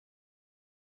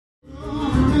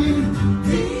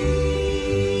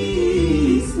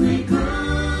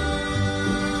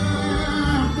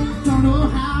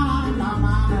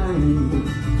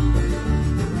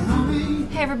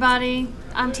everybody.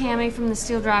 I'm Tammy from the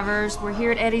SteelDrivers. We're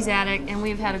here at Eddie's Attic, and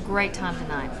we've had a great time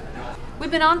tonight. We've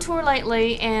been on tour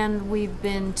lately, and we've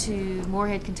been to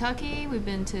Moorhead, Kentucky. We've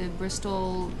been to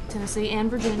Bristol, Tennessee, and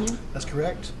Virginia. That's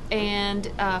correct. And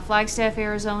Flagstaff,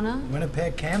 Arizona.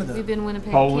 Winnipeg, Canada. We've been in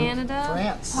Winnipeg, Poland. Canada.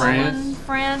 France. Poland,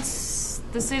 France.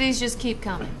 The cities just keep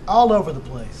coming. All over the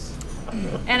place.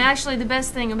 And actually, the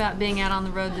best thing about being out on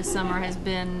the road this summer has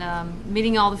been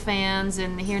meeting all the fans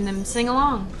and hearing them sing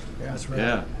along. Yeah, that's right.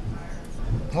 Yeah.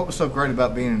 What was so great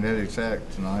about being in Eddie's Attic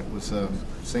tonight was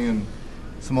seeing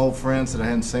some old friends that I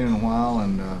hadn't seen in a while,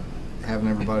 and having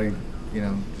everybody,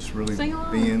 just really Sing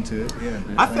along. be into it. Yeah,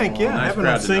 I think, sing along. Nice having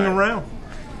crowd them sing tonight. around.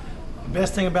 The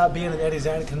best thing about being at Eddie's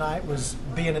Attic tonight was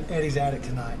being at Eddie's Attic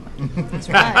tonight. That's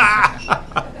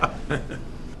right.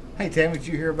 Hey, Tammy, did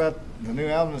you hear about the new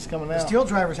album that's coming out?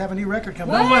 SteelDrivers have a new record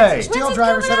coming What? out. No way. When's it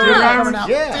SteelDrivers have a coming new out? record coming out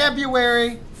Yeah.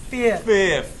 February 5th.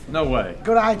 Fifth. No way.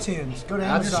 Go to iTunes. Go to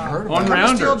I just Amazon. heard On about it.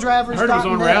 Rounder. SteelDrivers.net. Heard it was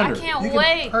on I Rounder. can't You can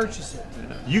wait. purchase it.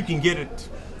 You can get it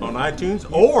on iTunes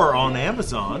or on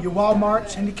Amazon, Your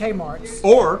Walmarts and your Kmarts.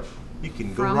 or you can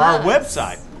go From to our us.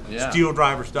 website, Yeah.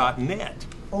 SteelDrivers.net.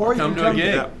 Or you Come can to a come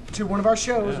gig. to one of our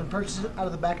shows and purchase it out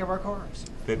of the back of our cars.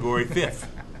 February 5th,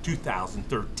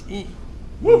 2013.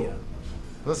 Yeah.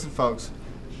 Listen, folks,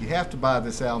 you have to buy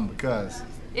this album because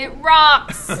It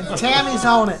rocks. And Tammy's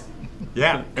on it.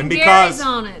 Yeah, and Gary's because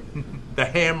on it. the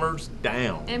hammer's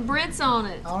down. And Brent's on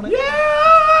it. On it.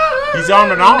 He's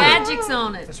on and on it. Magic's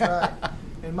on it. That's right.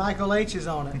 And Michael H is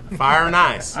on it. Fire and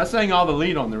ice. I sang all the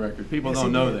lead on the record. People Yes, don't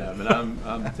he know did. that, but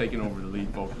I'm taking over the lead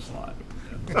vocal slot.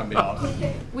 It's gonna be awesome.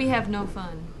 We have no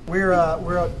fun.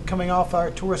 We're coming off our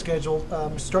tour schedule,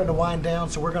 starting to wind down,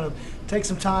 so we're going to take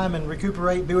some time and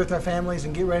recuperate, be with our families,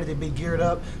 and get ready to be geared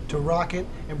up to rock it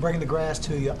and bring the grass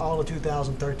to you all of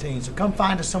 2013. So come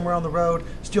find us somewhere on the road.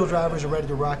 SteelDrivers are ready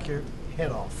to rock your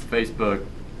head off. Facebook.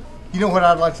 you know what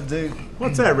I'd like to do?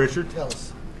 What's that, Richard? Tell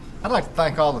us. I'd like to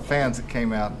thank all the fans that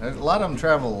came out. A lot of them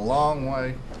traveled a long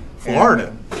way. Florida.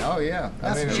 And, oh yeah,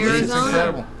 That's it's Arizona.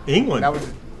 incredible. England.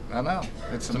 I know,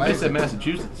 it's Somebody said amazing.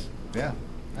 Massachusetts. Yeah,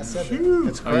 I said that.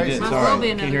 it's Oh, you crazy. did. Might as Sorry. well be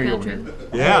Can't another hear you over country. here.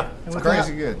 Yeah. And It's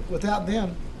crazy good. Without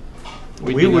them,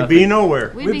 We do would be nothing.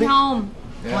 nowhere. We'd We'd be be- home.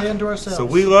 Yeah. playing to ourselves. So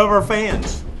we love our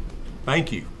fans.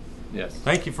 Thank you. Yes.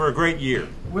 Thank you for a great year.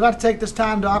 We'd like to take this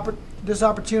time to this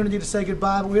opportunity to say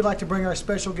goodbye, but we'd like to bring our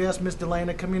special guest, Miss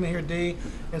Delana. Come in here, Dee,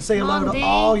 and say hello Come on, to Dee.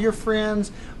 all your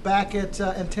friends back at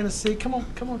in Tennessee. Come on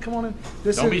in.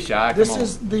 Don't be shy, This come on.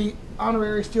 is the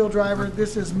honorary steel driver.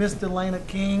 This is Miss Delana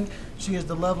King. She is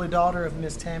the lovely daughter of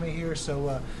Miss Tammy here.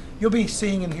 So you'll be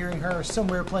seeing and hearing her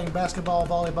somewhere playing basketball,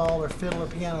 volleyball, or fiddle or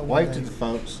piano. one Wave to day. the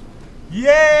folks.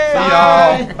 Yay!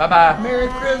 Y'all. Bye bye. Merry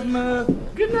Christmas.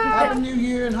 Good night. Happy New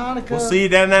Year and Hanukkah. We'll see you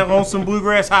down that lonesome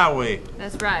Bluegrass Highway.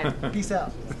 That's right. Peace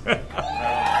out.